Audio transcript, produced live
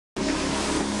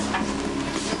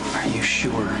Are you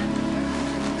sure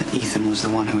that Ethan was the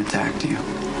one who attacked you?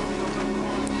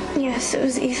 Yes, it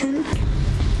was Ethan.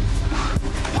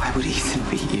 Why would Ethan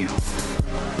beat you?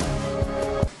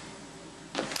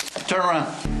 Turn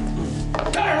around.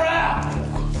 Turn around!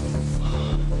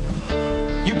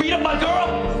 You beat up my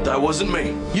girl? That wasn't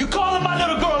me. You calling my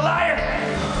little girl a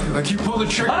liar? Like you pull the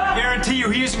trigger, I guarantee you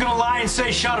he isn't gonna lie and say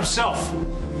he shot himself.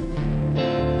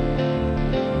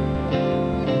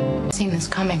 Seen this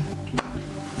coming.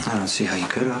 I don't see how you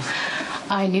could have.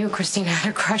 I knew Kristina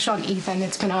had a crush on Ethan.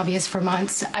 It's been obvious for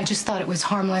months. I just thought it was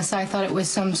harmless. I thought it was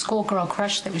some schoolgirl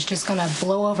crush that was just gonna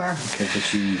blow over. Okay,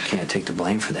 but you can't take the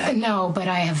blame for that. No, but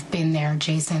I have been there,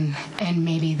 Jason. And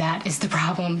maybe that is the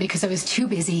problem, because I was too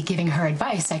busy giving her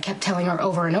advice. I kept telling her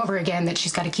over and over again that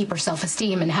she's got to keep her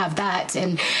self-esteem and have that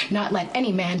and not let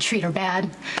any man treat her bad.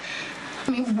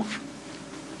 I mean,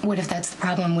 what if that's the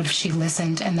problem? What if she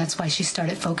listened and that's why she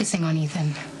started focusing on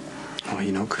Ethan? Well,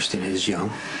 you know, Kristina is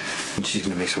young. She's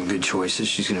going to make some good choices.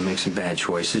 She's going to make some bad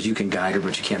choices. You can guide her,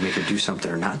 but you can't make her do something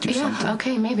or not do something. Yeah,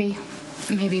 okay, maybe.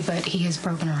 Maybe, but he has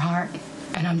broken her heart.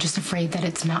 And I'm just afraid that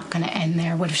it's not going to end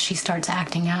there. What if she starts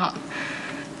acting out?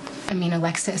 I mean,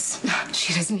 Alexis,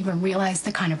 she doesn't even realize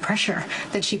the kind of pressure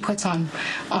that she puts on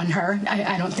her.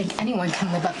 I don't think anyone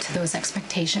can live up to those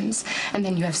expectations. And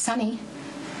then you have Sonny.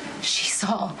 She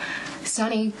saw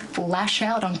Sonny lash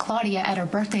out on Claudia at her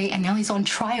birthday, and now he's on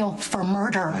trial for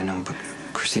murder. I know, but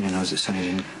Kristina knows that Sonny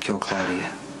didn't kill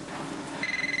Claudia.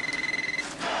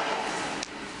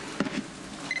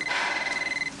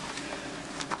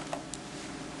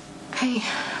 Hey,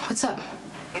 what's up?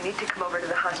 You need to come over to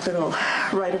the hospital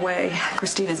right away.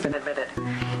 Kristina's been admitted.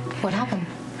 What happened?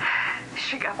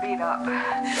 She got beat up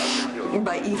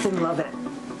by Ethan Lovett.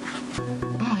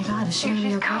 Oh my God, is she gonna be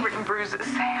She's okay? covered in bruises,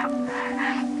 Sam.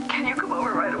 Can you come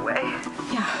over right away?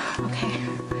 Yeah, okay.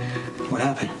 What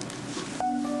happened?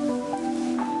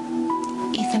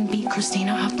 Ethan beat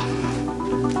Kristina up.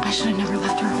 I should have never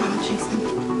left her alone, Jason.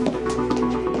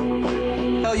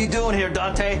 What the hell are you doing here,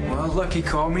 Dante? Well, Lucky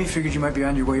called me. Figured you might be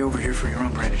on your way over here for your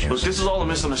own brand of Look, juice. this is all a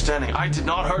misunderstanding. I did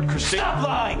not hurt Kristina. Stop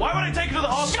lying! Why would I take her to the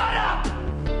hospital? Shut up!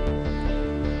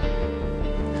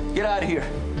 Get out of here.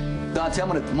 Dante, I'm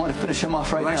gonna finish him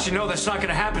off right Well, now. actually, no, that's not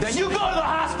gonna happen. Then you go to the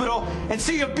hospital and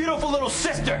see your beautiful little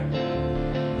sister.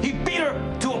 He beat her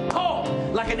to a pulp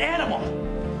like an animal.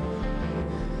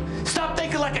 Stop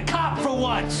thinking like a cop for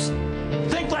once.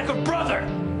 Think like a brother.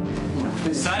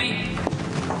 Sonny,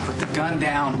 put the gun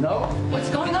down. No. What's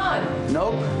going on?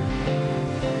 Nope.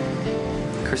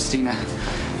 Kristina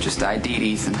just ID'd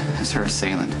Ethan as her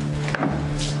assailant.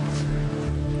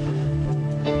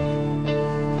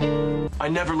 I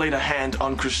never laid a hand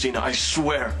on Kristina, I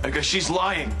swear. Because she's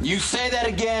lying. You say that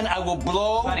again, I will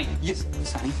blow.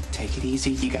 Sonny, take it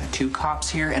easy. You got 2 cops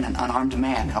here and an unarmed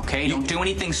man, okay? Don't do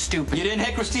anything stupid. You didn't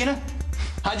hit Kristina?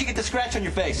 How'd you get the scratch on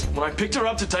your face? When I picked her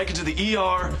up to take her to the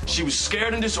ER, she was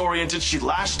scared and disoriented. She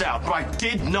lashed out, but I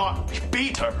did not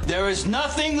beat her. There is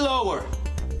nothing lower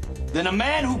than a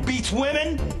man who beats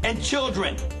women and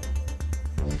children.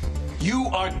 You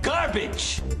are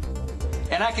garbage.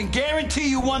 And I can guarantee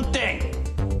you one thing.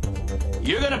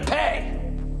 You're gonna pay.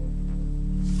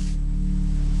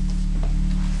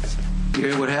 You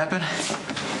hear what happened?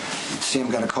 Sam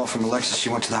got a call from Alexis. She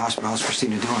went to the hospital. How's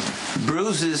Kristina doing?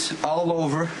 Bruises all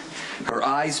over. Her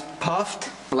eyes puffed,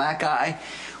 black eye.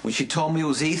 When she told me it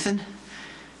was Ethan,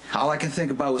 all I can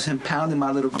think about was him pounding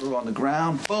my little girl on the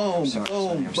ground. Boom, Sorry, boom,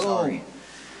 Sonny, I'm boom. sorry.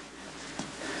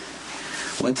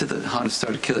 Went to the Honda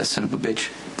store to kill that son of a bitch.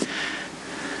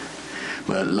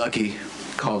 But Lucky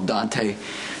called Dante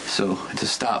to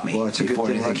stop me. Well, it's a good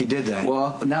thing Lucky did that.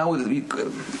 Well, now with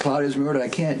Claudia's murder, I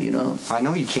can't, you know. I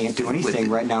know you can't do anything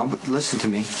right now, but listen to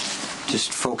me.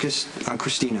 Just focus on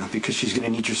Kristina because she's going to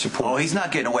need your support. Oh, he's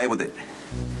not getting away with it.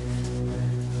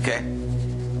 Okay?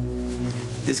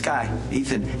 This guy,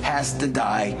 Ethan, has to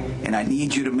die, and I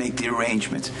need you to make the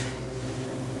arrangements.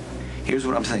 Here's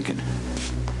what I'm thinking.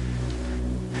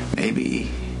 Maybe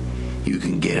you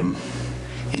can get him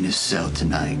in his cell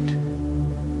tonight.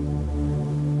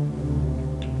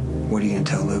 What are you going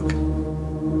to tell Luke?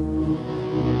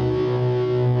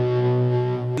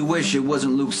 You wish it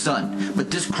wasn't Luke's son,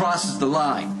 but this crosses the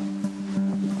line.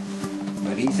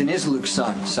 But Ethan is Luke's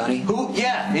son, Sonny. Who?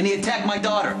 Yeah, and he attacked my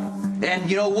daughter. And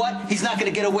you know what? He's not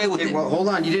going to get away with it. Well, hold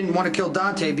on. You didn't want to kill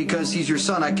Dante because he's your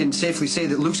son. I can safely say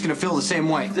that Luke's going to feel the same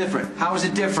way. Different. How is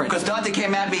it different? Because Dante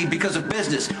came at me because of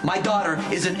business. My daughter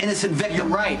is an innocent victim. You're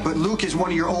right, but Luke is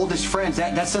one of your oldest friends.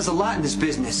 That says a lot in this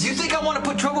business. You think I want to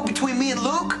put trouble between me and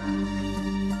Luke?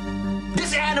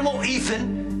 This animal,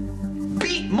 Ethan,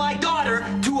 beat my daughter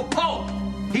to a pulp.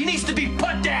 He needs to be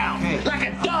put down like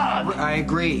a dog. I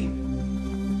agree.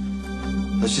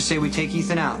 Let's just say we take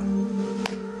Ethan out.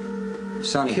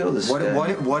 Sonny, Kill this guy.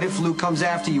 what if Luke comes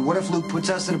after you? What if Luke puts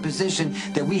us in a position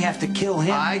that we have to kill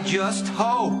him? I just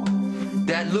hope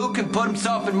that Luke can put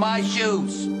himself in my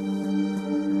shoes.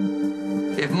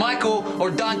 If Michael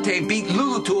or Dante beat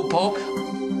Lulu to a pulp,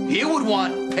 he would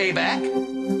want payback.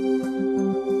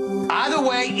 Either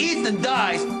way, Ethan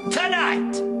dies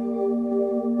tonight.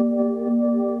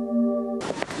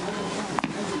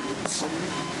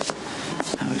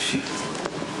 How is she?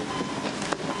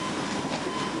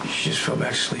 She just fell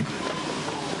back asleep.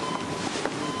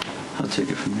 I'll take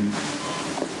it from here.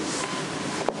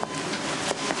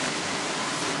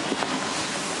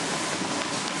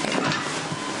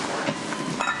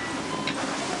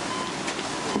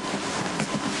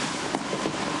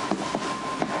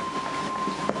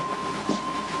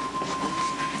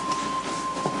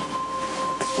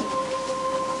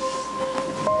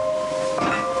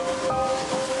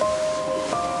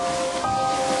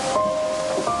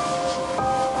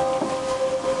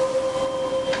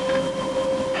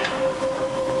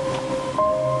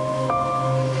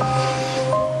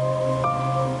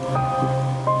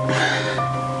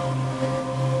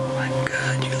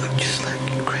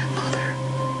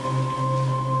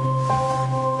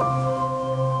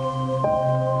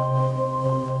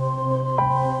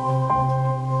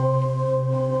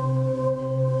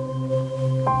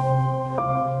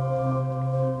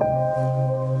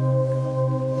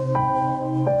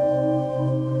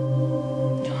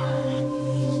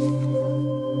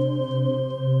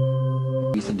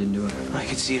 I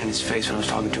could see it in his face when I was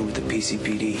talking to him with the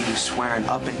PCPD. He was swearing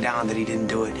up and down that he didn't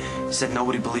do it. He said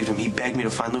nobody believed him. He begged me to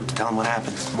find Luke to tell him what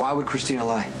happened. Why would Kristina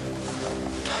lie?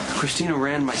 Kristina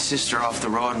ran my sister off the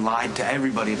road and lied to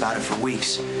everybody about it for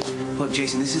weeks. Look,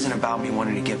 Jason, this isn't about me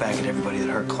wanting to get back at everybody that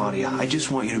hurt Claudia. I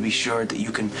just want you to be sure that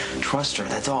you can trust her,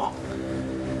 that's all.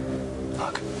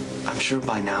 Look, I'm sure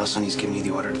by now Sonny's given you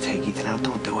the order to take Ethan out.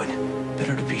 Don't do it.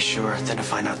 Better to be sure than to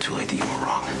find out too late that you were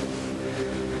wrong.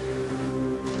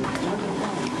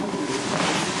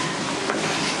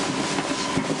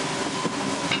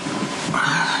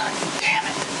 Damn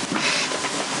it.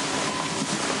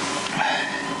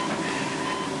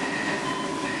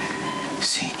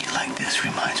 Seeing you like this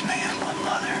reminds me of my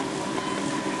mother.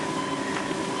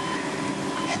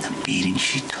 And the beating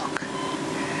she took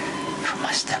from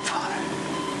my stepfather.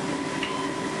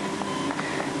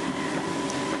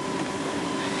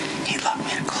 He'd lock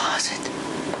me in a closet.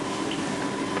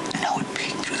 And I would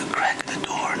peek through the crack of the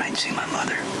door and I'd see my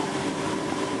mother.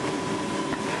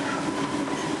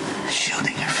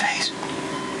 Shielding her face.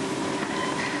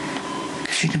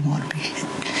 Because she didn't want to be hit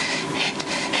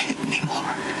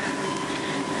anymore.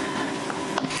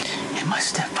 And my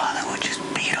stepfather would just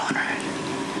beat on her.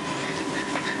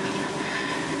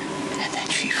 And then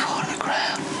she'd fall to the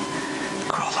ground,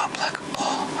 curl up like a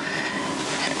ball.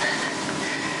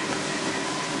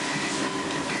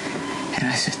 And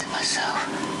I said to myself,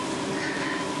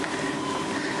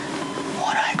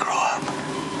 when I grow up,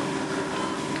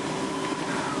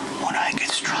 when I get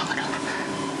strong enough,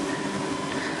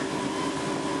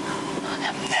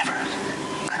 I'm never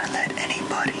gonna let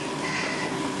anybody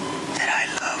that I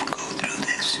love go through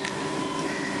this.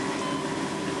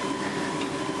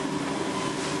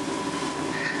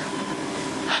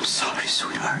 I'm sorry,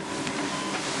 sweetheart.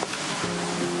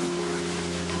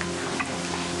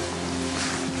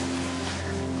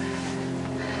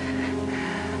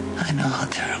 I know how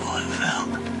terrible it felt.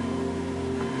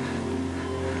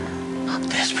 How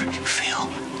desperate you feel.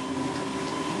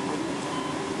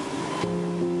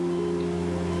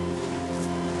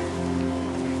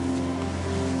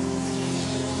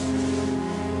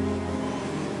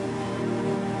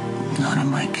 None of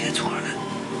my kids were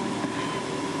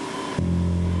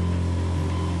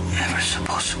ever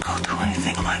supposed to go through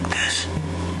anything like this.